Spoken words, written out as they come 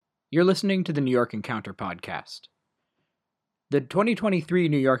You're listening to the New York Encounter podcast. The 2023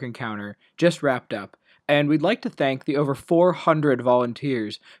 New York Encounter just wrapped up, and we'd like to thank the over 400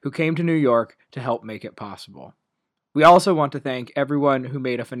 volunteers who came to New York to help make it possible. We also want to thank everyone who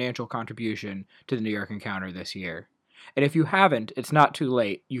made a financial contribution to the New York Encounter this year. And if you haven't, it's not too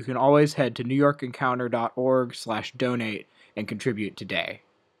late. You can always head to newyorkencounter.org/donate and contribute today.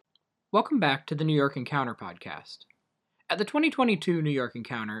 Welcome back to the New York Encounter podcast. At the 2022 New York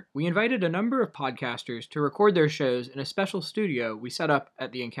Encounter, we invited a number of podcasters to record their shows in a special studio we set up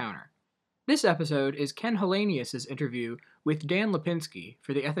at the Encounter. This episode is Ken Hallenius' interview with Dan Lipinski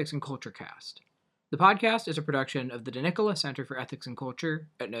for the Ethics and Culture cast. The podcast is a production of the DeNicola Center for Ethics and Culture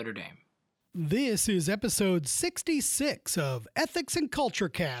at Notre Dame. This is episode 66 of Ethics and Culture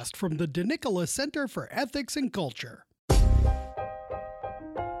cast from the DeNicola Center for Ethics and Culture.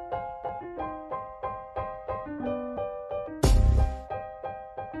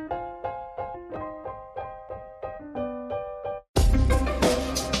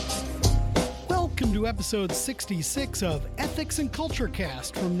 Welcome to episode 66 of Ethics and Culture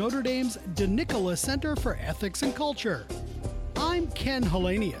cast from Notre Dame's DeNicola Center for Ethics and Culture. I'm Ken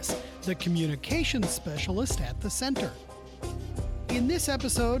Hallenius, the communications specialist at the center. In this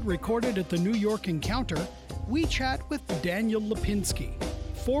episode, recorded at the New York Encounter, we chat with Daniel Lipinski,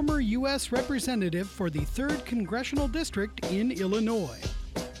 former U.S. Representative for the 3rd Congressional District in Illinois.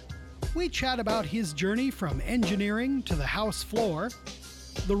 We chat about his journey from engineering to the House floor,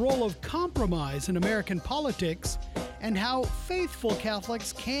 the role of compromise in American politics, and how faithful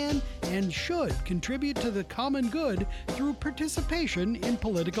Catholics can and should contribute to the common good through participation in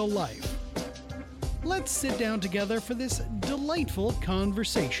political life. Let's sit down together for this delightful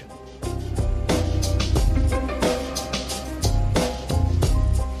conversation.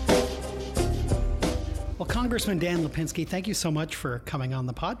 Well, Congressman Dan Lipinski, thank you so much for coming on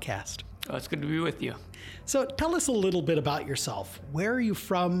the podcast. Oh, it's good to be with you. So tell us a little bit about yourself. Where are you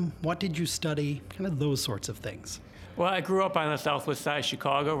from? What did you study? Kind of those sorts of things. Well, I grew up on the southwest side of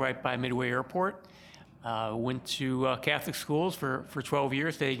Chicago, right by Midway Airport. Went to Catholic schools for 12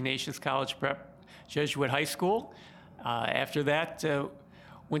 years, the Ignatius College Prep Jesuit High School. After that,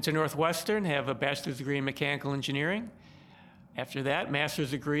 went to Northwestern, have a bachelor's degree in mechanical engineering. After that, master's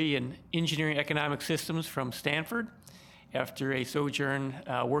degree in engineering economic systems from Stanford. After a sojourn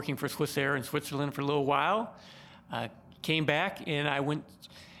working for Swissair in Switzerland for a little while, came back and I went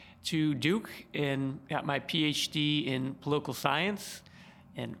to Duke and got my PhD in political science.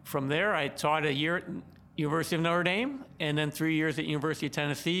 And from there, I taught a year at University of Notre Dame and then 3 years at University of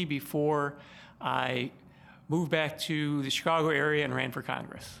Tennessee before I moved back to the Chicago area and ran for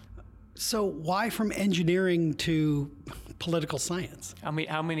Congress. So why from engineering to political science? How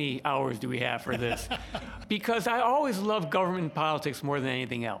many hours do we have for this? Because I always loved government and politics more than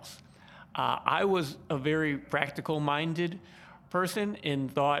anything else. I was a very practical-minded person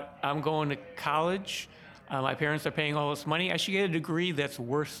and thought, I'm going to college. My parents are paying all this money. I should get a degree that's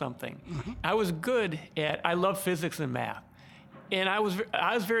worth something. Mm-hmm. I love physics and math. And I was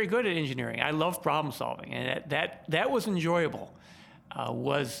very good at engineering. I love problem solving, and that was enjoyable.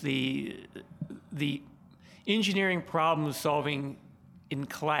 Was the engineering problem solving in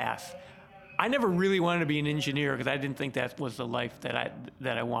class. I never really wanted to be an engineer because I didn't think that was the life that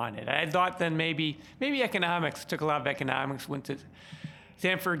I wanted. I thought then maybe economics, took a lot of economics, went to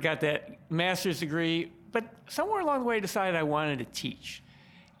Stanford, got that master's degree, but somewhere along the way decided I wanted to teach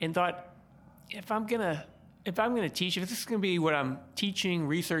and thought if I'm gonna teach, if this is gonna be what I'm teaching,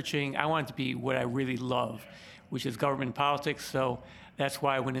 researching, I want it to be what I really love, which is government and politics. So that's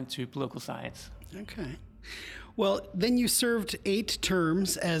why I went into political science. Okay. Well, then you served 8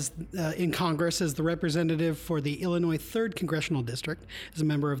 terms in Congress as the representative for the Illinois 3rd Congressional District as a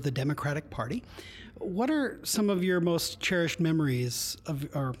member of the Democratic Party. What are some of your most cherished memories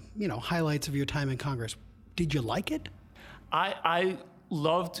or highlights of your time in Congress? Did you like it? I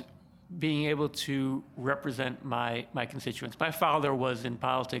loved being able to represent my constituents. My father was in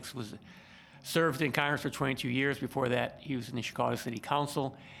politics, served in Congress for 22 years. Before that, he was in the Chicago City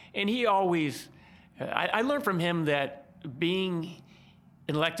Council. And he always, I learned from him that being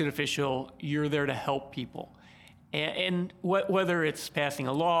an elected official, you're there to help people. And whether it's passing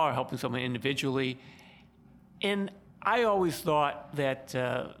a law or helping someone individually. And I always thought that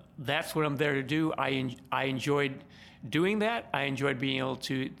that's what I'm there to do. I enjoyed doing that. I enjoyed being able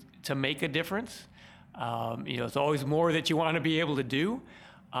to make a difference. It's always more that you want to be able to do.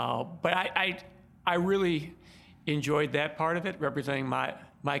 But I really enjoyed that part of it, representing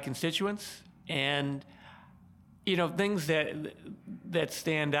my constituents, and things that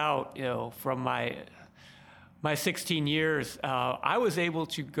stand out, from my 16 years, I was able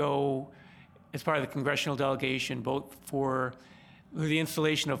to go as part of the congressional delegation, both for the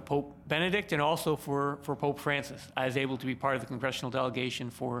installation of Pope Benedict and also for Pope Francis. I was able to be part of the congressional delegation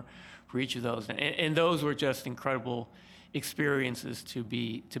for each of those. And those were just incredible experiences to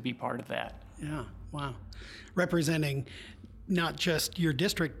be part of that. Yeah, wow. Representing not just your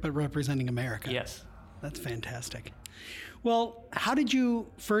district, but representing America. Yes. That's fantastic. Well, how did you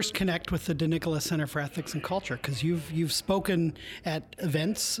first connect with the DeNicola Center for Ethics and Culture? Because you've spoken at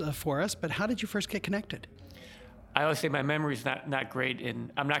events for us, but how did you first get connected? I always say my memory's not great,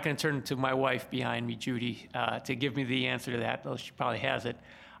 and I'm not going to turn to my wife behind me, Judy, to give me the answer to that, though she probably has it.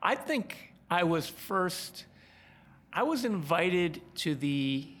 I think I was invited to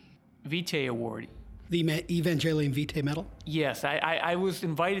the Vitae Award. The Evangelium Vitae Medal? Yes, I was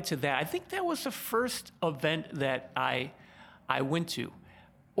invited to that. I think that was the first event that I went to.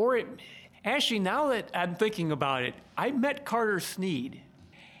 Actually, now that I'm thinking about it, I met Carter Snead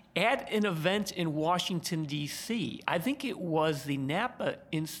at an event in Washington, D.C. I think it was the Napa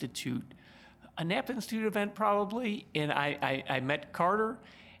Institute, a Napa Institute event probably, and I met Carter,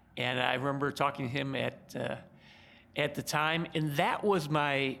 and I remember talking to him at the time, and that was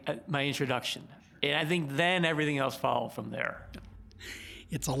my introduction. And I think then everything else followed from there.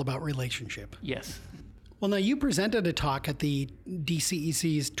 It's all about relationship. Yes. Well, now you presented a talk at the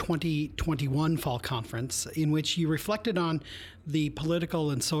DCEC's 2021 Fall Conference in which you reflected on the political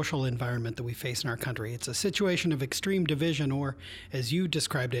and social environment that we face in our country. It's a situation of extreme division, or as you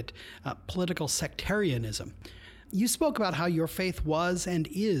described it, political sectarianism. You spoke about how your faith was and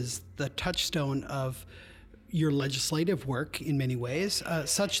is the touchstone of your legislative work in many ways,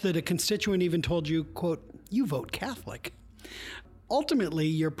 such that a constituent even told you, quote, "You vote Catholic." Ultimately,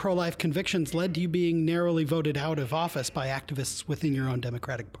 your pro-life convictions led to you being narrowly voted out of office by activists within your own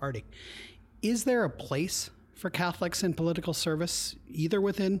Democratic Party. Is there a place for Catholics in political service, either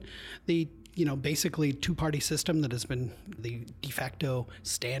within the, basically two-party system that has been the de facto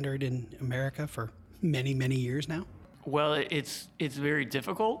standard in America for many, many years now? Well, it's very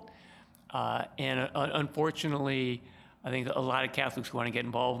difficult. And unfortunately, I think a lot of Catholics who want to get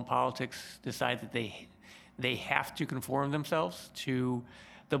involved in politics decide that they have to conform themselves to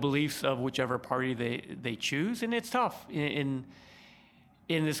the beliefs of whichever party they choose, and it's tough. In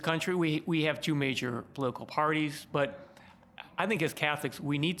this country, we have two major political parties, but I think as Catholics,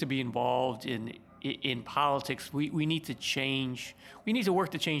 we need to be involved in politics. We need to change. We need to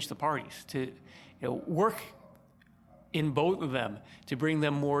work to change the parties, to work in both of them to bring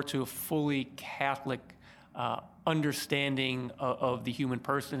them more to a fully Catholic understanding of the human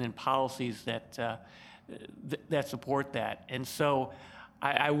person and policies that support that. And so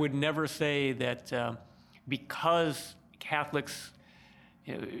I would never say that because Catholics,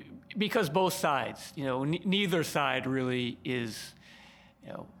 because both sides, neither side really is,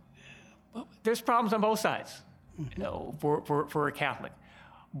 there's problems on both sides, for a Catholic.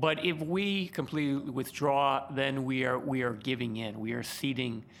 But if we completely withdraw, then we are giving in. We are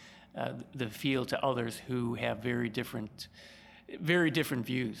ceding the field to others who have very different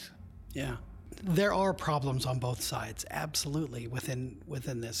views. Yeah. There are problems on both sides, absolutely, within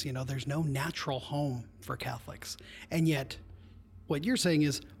this. There's no natural home for Catholics. And yet, what you're saying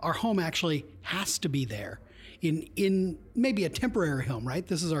is our home actually has to be there in maybe a temporary home, right?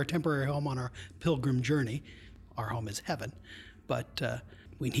 This is our temporary home on our pilgrim journey. Our home is heaven. But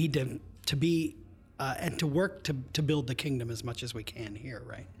we need to be and to work to build the kingdom as much as we can here,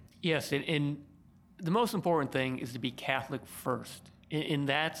 right? Yes, and the most important thing is to be Catholic first. And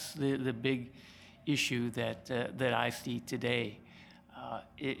that's the big issue that I see today,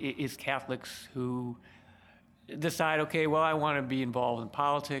 is Catholics who decide, okay, well, I want to be involved in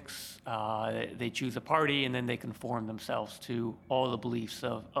politics. They choose a party, and then they conform themselves to all the beliefs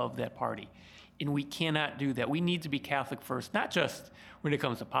of that party. And we cannot do that. We need to be Catholic first, not just when it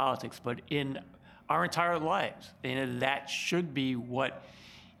comes to politics, but in our entire lives. And that should be what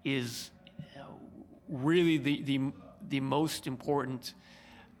is really the most important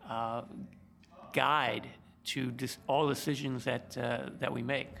guide to all decisions that we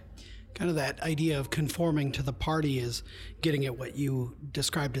make. Kind of that idea of conforming to the party is getting at what you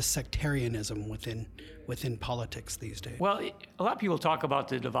described as sectarianism within politics these days. Well, a lot of people talk about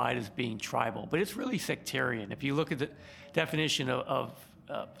the divide as being tribal, but it's really sectarian. If you look at the definition of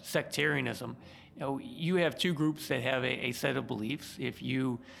sectarianism, you have two groups that have a set of beliefs. If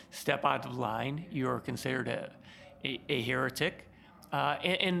you step out of line, you are considered a heretic.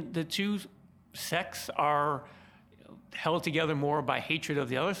 And the two sects are held together more by hatred of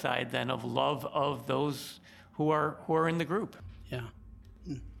the other side than of love of those who are in the group. Yeah.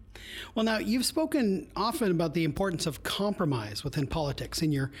 Well, now, you've spoken often about the importance of compromise within politics.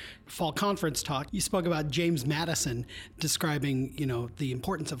 In your fall conference talk, you spoke about James Madison describing, the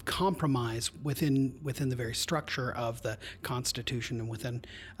importance of compromise within the very structure of the Constitution and within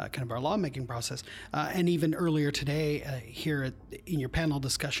kind of our lawmaking process. And even earlier today, here in your panel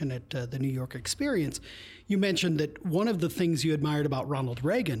discussion at the New York Experience, you mentioned that one of the things you admired about Ronald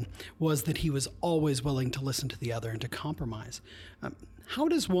Reagan was that he was always willing to listen to the other and to compromise. How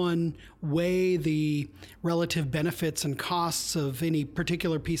does one weigh the relative benefits and costs of any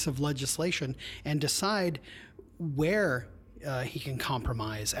particular piece of legislation and decide where he can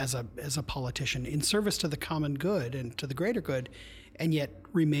compromise as a politician in service to the common good and to the greater good, and yet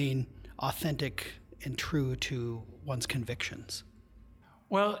remain authentic and true to one's convictions?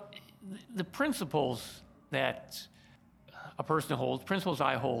 Well, the principles that a person holds, principles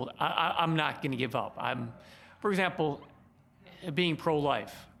I hold, I'm not going to give up. For example, being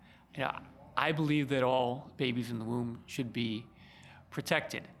pro-life. I believe that all babies in the womb should be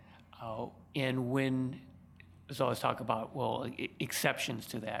protected. And when there's always talk about, exceptions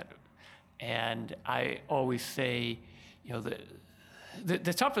to that. And I always say,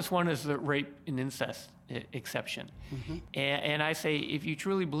 the toughest one is the rape and incest exception. Mm-hmm. And I say, if you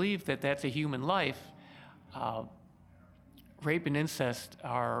truly believe that that's a human life, rape and incest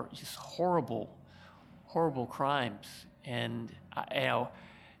are just horrible, horrible crimes. And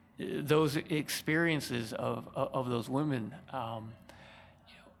those experiences of those women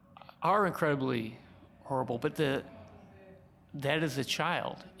are incredibly horrible. But that is a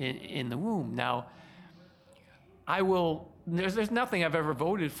child in the womb. Now, there's nothing I've ever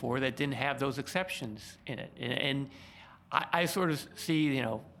voted for that didn't have those exceptions in it. And I sort of see,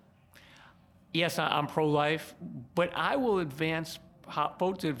 yes, I'm pro-life, but I will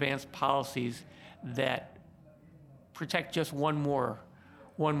vote to advance policies that protect just one more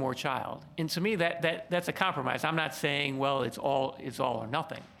child. And to me, that's a compromise. I'm not saying, it's all or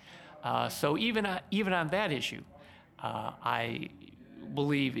nothing. So even on that issue, I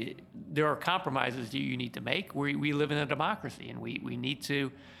believe there are compromises that you need to make. We live in a democracy, and we need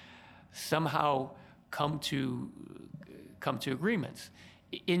to somehow come to agreements.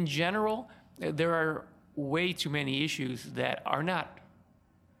 In general, there are way too many issues that are not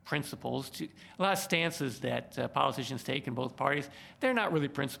principles. A lot of stances that politicians take in both parties, they're not really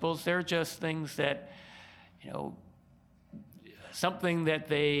principles. They're just things that, something that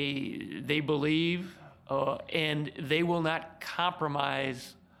they believe, and they will not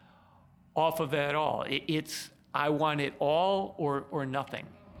compromise off of that at all. It's I want it all or nothing.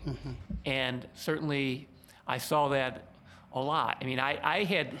 Mm-hmm. And certainly I saw that a lot. I mean, I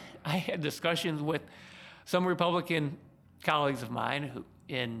had discussions with some Republican colleagues of mine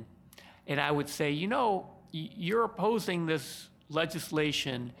and I would say, you're opposing this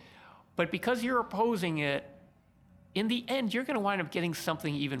legislation, but because you're opposing it, in the end, you're going to wind up getting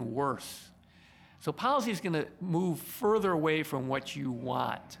something even worse. So policy is going to move further away from what you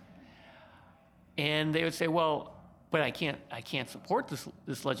want. And they would say, but I can't support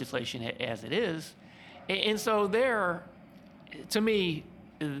this legislation as it is. And so to me,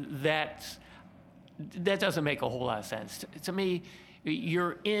 that doesn't make a whole lot of sense. To me,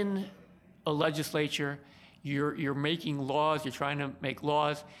 you're in a legislature, you're making laws, you're trying to make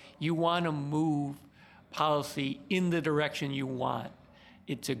laws, you want to move policy in the direction you want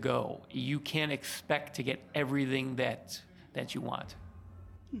it to go. You can't expect to get everything that you want.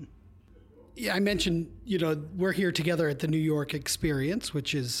 Yeah, I mentioned, we're here together at the New York Experience,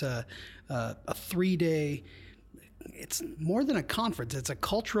 which is a 3-day. It's more than a conference. It's a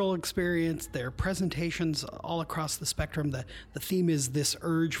cultural experience. There are presentations all across the spectrum. The theme is this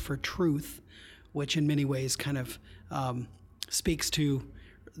urge for truth, which in many ways kind of speaks to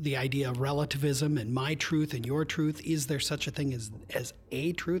the idea of relativism and my truth and your truth. Is there such a thing as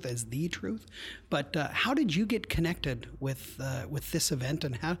a truth, as the truth? But how did you get connected with this event,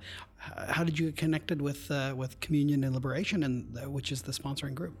 and how did you get connected with Communion and Liberation, and which is the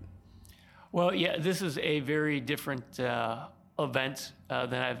sponsoring group? Well, yeah, this is a very different event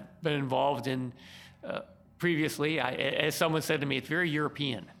than I've been involved in previously. As someone said to me, it's very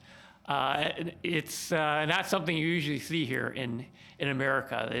European. It's not something you usually see here in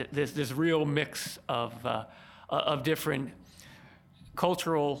America. This real mix of different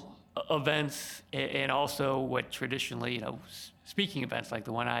cultural events and also what traditionally, speaking events like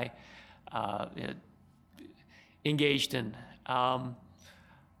the one I engaged in.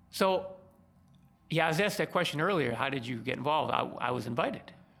 So. Yeah, I was asked that question earlier. How did you get involved? I was invited.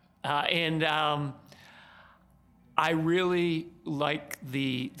 And I really like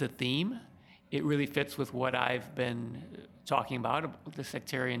the theme. It really fits with what I've been talking about the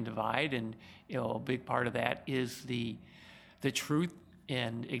sectarian divide, and a big part of that is the truth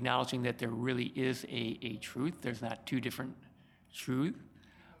and acknowledging that there really is a truth. There's not two different truths.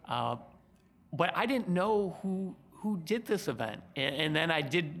 But I didn't know who did this event, and then I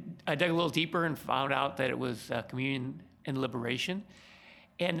dug a little deeper and found out that it was Communion and Liberation.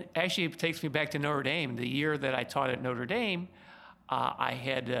 And actually, it takes me back to Notre Dame. The year that I taught at Notre Dame, I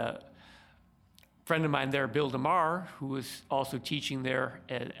had a friend of mine there, Bill DeMar, who was also teaching there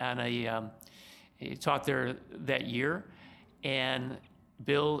he taught there that year. And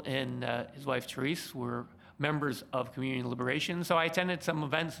Bill and his wife, Therese, were members of Communion and Liberation. So I attended some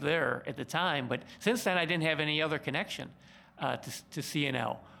events there at the time. But since then, I didn't have any other connection to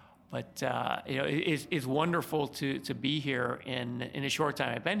CNL. But it's wonderful to be here. In a short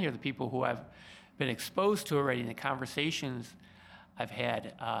time I've been here, the people who I've been exposed to already, and the conversations I've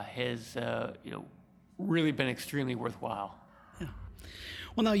had has really been extremely worthwhile. Yeah.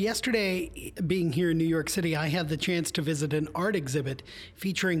 Well, now, yesterday, being here in New York City, I had the chance to visit an art exhibit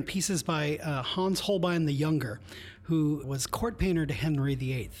featuring pieces by Hans Holbein the Younger, who was court painter to Henry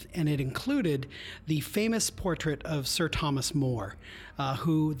VIII. And it included the famous portrait of Sir Thomas More,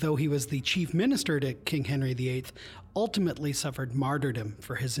 who, though he was the chief minister to King Henry VIII, ultimately suffered martyrdom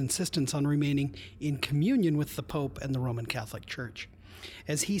for his insistence on remaining in communion with the Pope and the Roman Catholic Church.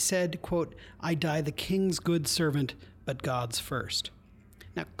 As he said, quote, "I die the king's good servant, but God's first."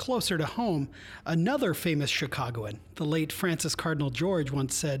 Now, closer to home, another famous Chicagoan, the late Francis Cardinal George,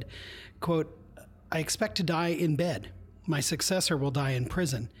 once said, quote, "I expect to die in bed. My successor will die in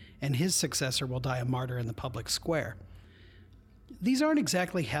prison, and his successor will die a martyr in the public square." These aren't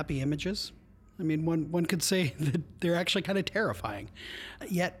exactly happy images. I mean, one could say that they're actually kind of terrifying.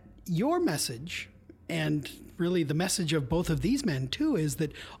 Yet your message, and really the message of both of these men too, is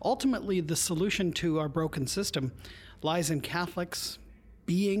that ultimately the solution to our broken system lies in Catholics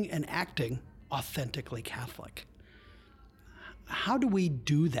being and acting authentically Catholic. How do we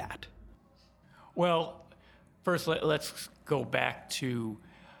do that? Well, first let's go back to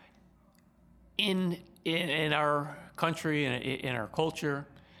in our country and in our culture,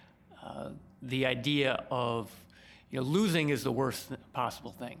 the idea of losing is the worst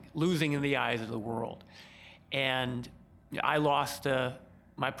possible thing, losing in the eyes of the world. And I lost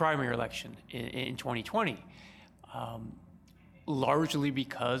my primary election in 2020. Largely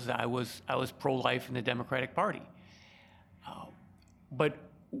because I was pro-life in the Democratic Party. But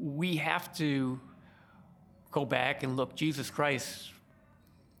we have to go back and look. Jesus Christ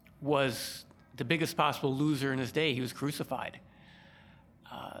was the biggest possible loser in his day. He was crucified.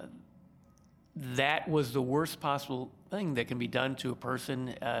 That was the worst possible thing that can be done to a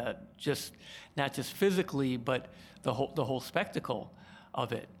person, just not just physically, but the whole spectacle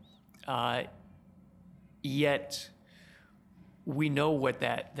of it. Yet we know what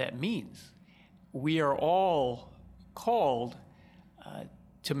that means. We are all called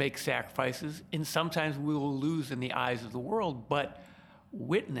to make sacrifices, and sometimes we will lose in the eyes of the world, but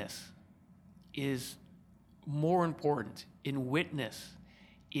witness is more important. And witness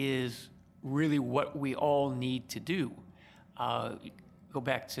is really what we all need to do. Go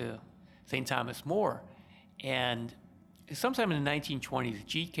back to St. Thomas More, and sometime in the 1920s,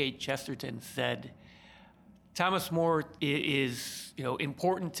 G.K. Chesterton said, Thomas More is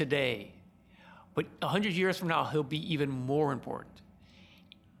important today, but 100 years from now, he'll be even more important.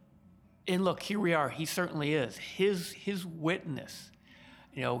 And look, here we are. He certainly is. His witness,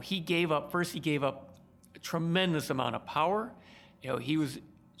 he gave up a tremendous amount of power. He was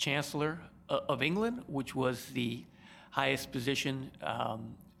Chancellor of England, which was the highest position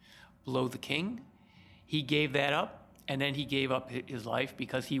below the king. He gave that up, and then he gave up his life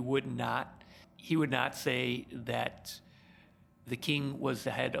because he would not say that the king was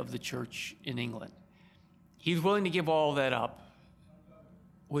the head of the church in England. He's willing to give all that up,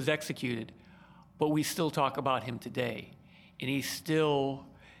 was executed, but we still talk about him today. And he's still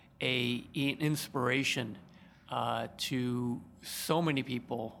an inspiration to so many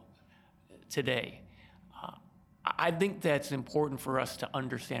people today. I think that's important for us to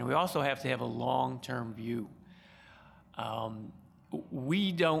understand. We also have to have a long-term view.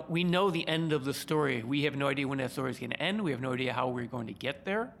 We know the end of the story. We have no idea when that story is going to end. We have no idea how we're going to get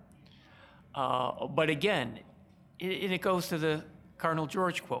there. But again, it goes to the Cardinal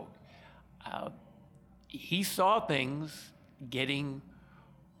George quote. He saw things getting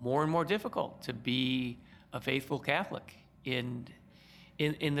more and more difficult to be a faithful Catholic in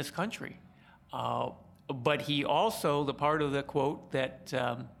this country. But he also, the part of the quote that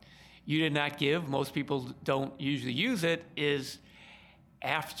you did not give, most people don't usually use it, is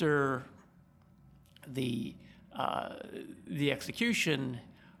after the the execution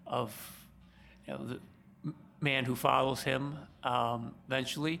of the man who follows him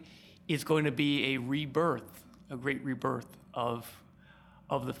eventually is going to be a rebirth, a great rebirth of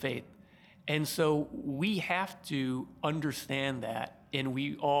the faith. And so we have to understand that, and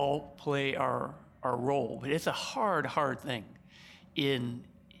we all play our role. But it's a hard thing in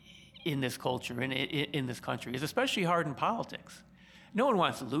this culture, and in this country. It's especially hard in politics. No one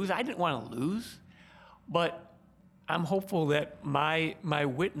wants to lose. I didn't want to lose, but I'm hopeful that my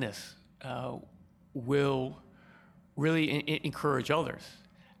witness will really encourage others.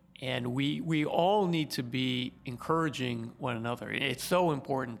 And we all need to be encouraging one another. It's so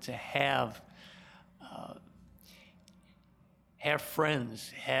important to have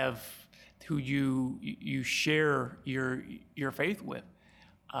friends, have who you share your faith with,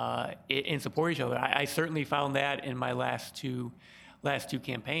 and support each other. I certainly found that in my last two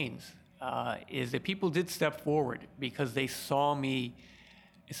campaigns, is that people did step forward because they saw me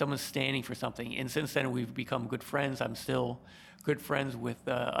as someone standing for something. And since then, we've become good friends. I'm still good friends with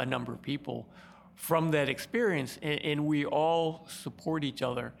a number of people from that experience, and we all support each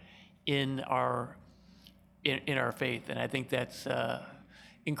other in our faith. And I think that's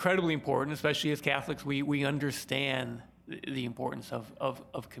incredibly important, especially as Catholics. We understand the importance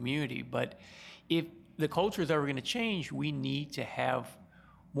of community. But if the culture is ever going to change, we need to have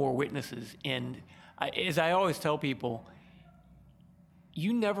more witnesses. And as I always tell people,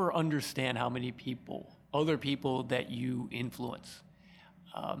 you never understand how many other people that you influence.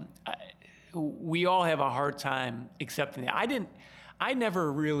 We all have a hard time accepting that. I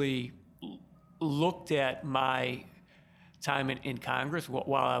never really looked at my time in Congress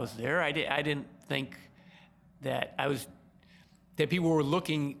while I was there. I didn't think that people were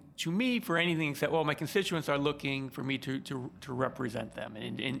looking to me for anything except, well, my constituents are looking for me to represent them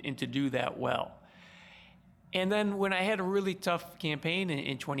and to do that well. And then when I had a really tough campaign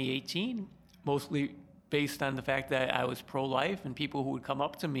in 2018, mostly based on the fact that I was pro-life, and people who would come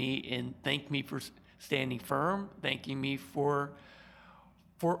up to me and thank me for standing firm, thanking me for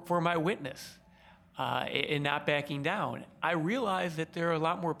my witness, and not backing down, I realized that there are a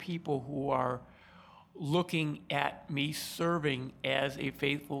lot more people who are looking at me serving as a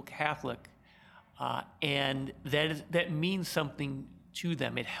faithful Catholic, and that means something to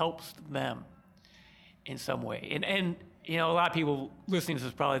them. It helps them in some way. And a lot of people listening to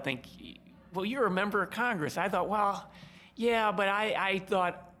this probably think, well, you're a member of Congress. I thought, well, yeah, but I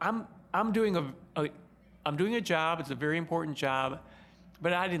thought I'm doing a job. It's a very important job,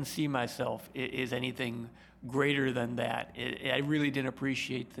 but I didn't see myself as anything greater than that. I really didn't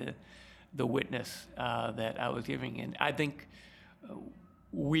appreciate the witness that I was giving. And I think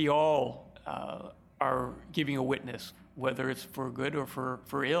we all are giving a witness, whether it's for good or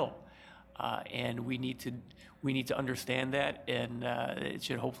for ill. And we need to understand that, and it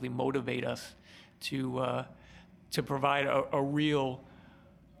should hopefully motivate us to provide a real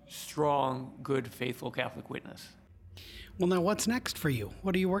strong, good, faithful Catholic witness. Well, now what's next for you?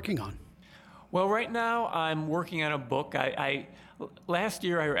 What are you working on? Well, right now I'm working on a book. Last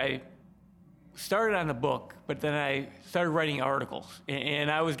year I started on a book, but then I started writing articles,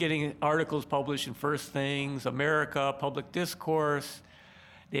 and I was getting articles published in First Things, America, Public Discourse,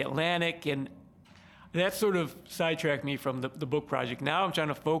 The Atlantic, and that sort of sidetracked me from the book project. Now I'm trying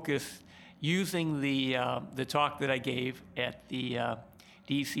to focus using the talk that I gave at the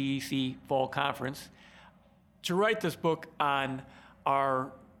DCEC Fall Conference to write this book on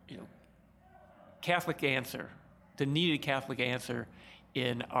our Catholic answer, the needed Catholic answer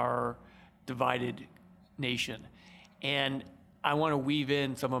in our divided nation. And I want to weave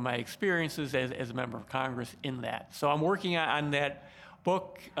in some of my experiences as a member of Congress in that. So I'm working on that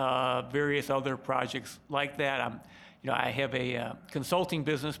book, various other projects like that. I have a consulting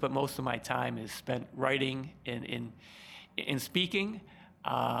business, but most of my time is spent writing and speaking.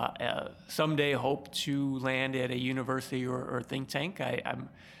 Someday hope to land at a university or think tank. I'm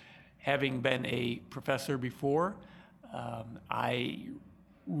having been a professor before. I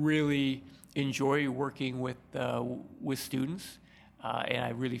really enjoy working with students, and I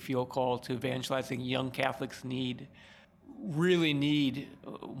really feel called to evangelizing. Young Catholics really need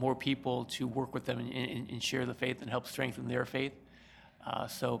more people to work with them and share the faith and help strengthen their faith.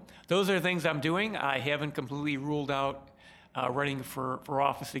 So those are the things I'm doing. I haven't completely ruled out running for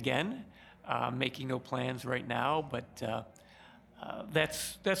office again. Making no plans right now, but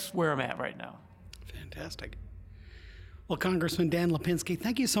that's where I'm at right now. Fantastic. Well, Congressman Dan Lipinski,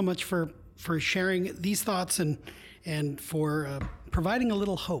 thank you so much for sharing these thoughts and for providing a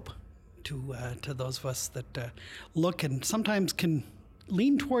little hope to those of us that look and sometimes can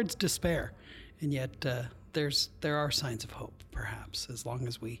lean towards despair, and yet there are signs of hope, perhaps, as long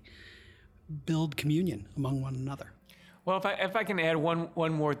as we build communion among one another. Well, if I can add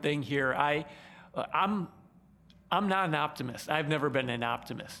one more thing here, I'm not an optimist. I've never been an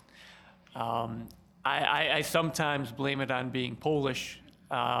optimist. I sometimes blame it on being Polish,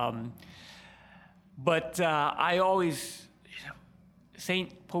 but I always,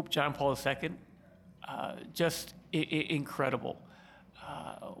 Saint Pope John Paul II, just incredible.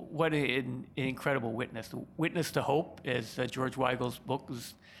 What an incredible witness. The Witness to Hope, as George Weigel's book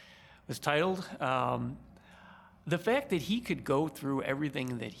was titled. The fact that he could go through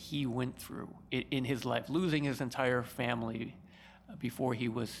everything that he went through in his life, losing his entire family before he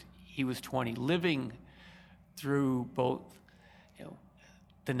was 20, living through both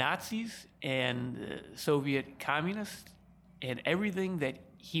the Nazis and the Soviet communists and everything that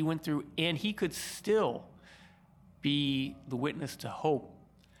he went through, and he could still be the witness to hope.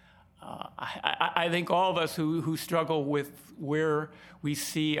 I think all of us who struggle with where we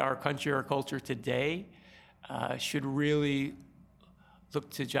see our country or culture today should really look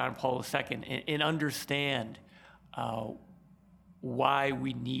to John Paul II and understand why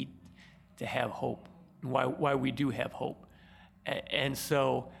we need to have hope, and why we do have hope. And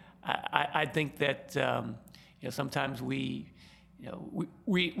so I think that sometimes we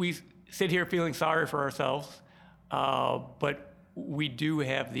sit here feeling sorry for ourselves, but we do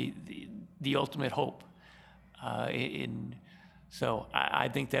have the ultimate hope. So I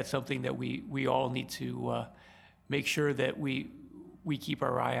think that's something that we all need to make sure that we keep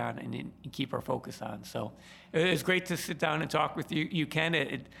our eye on and keep our focus on. So it's great to sit down and talk with you,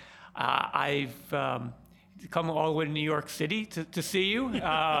 Ken. I've come all the way to New York City to see you.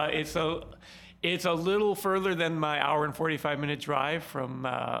 It's a little further than my hour and 45-minute drive from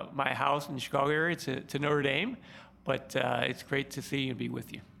my house in the Chicago area to Notre Dame, but it's great to see you and be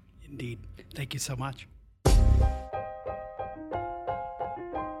with you. Indeed. Thank you so much.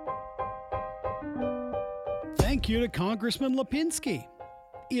 Thank you to Congressman Lipinski.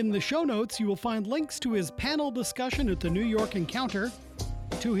 In the show notes, you will find links to his panel discussion at the New York Encounter,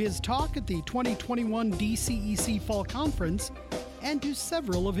 to his talk at the 2021 DCEC Fall Conference, and to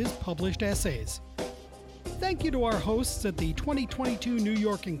several of his published essays. Thank you to our hosts at the 2022 New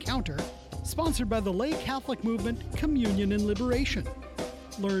York Encounter, sponsored by the lay Catholic movement Communion and Liberation.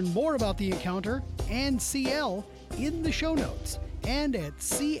 Learn more about the Encounter and CL in the show notes and at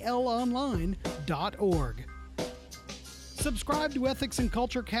clonline.org. Subscribe to Ethics and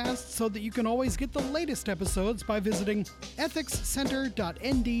Culture Cast so that you can always get the latest episodes by visiting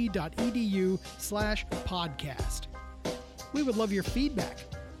ethicscenter.nd.edu/podcast. We would love your feedback.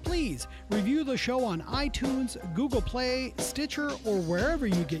 Please review the show on iTunes, Google Play, Stitcher, or wherever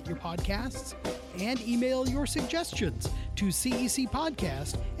you get your podcasts, and email your suggestions to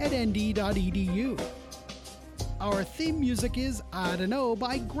cecpodcast@nd.edu. Our theme music is I Don't Know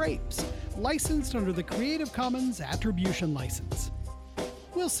by Grapes, licensed under the Creative Commons Attribution License.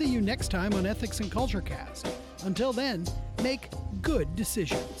 We'll see you next time on Ethics and Culture Cast. Until then, make good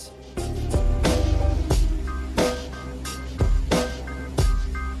decisions.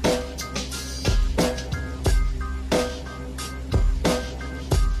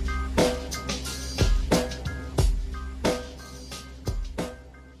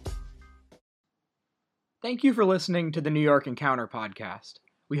 Thank you for listening to the New York Encounter podcast.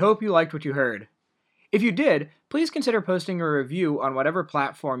 We hope you liked what you heard. If you did, please consider posting a review on whatever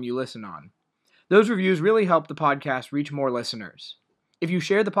platform you listen on. Those reviews really help the podcast reach more listeners. If you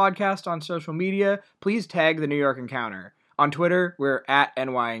share the podcast on social media, please tag the New York Encounter. On Twitter, we're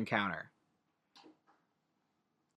 @NY Encounter.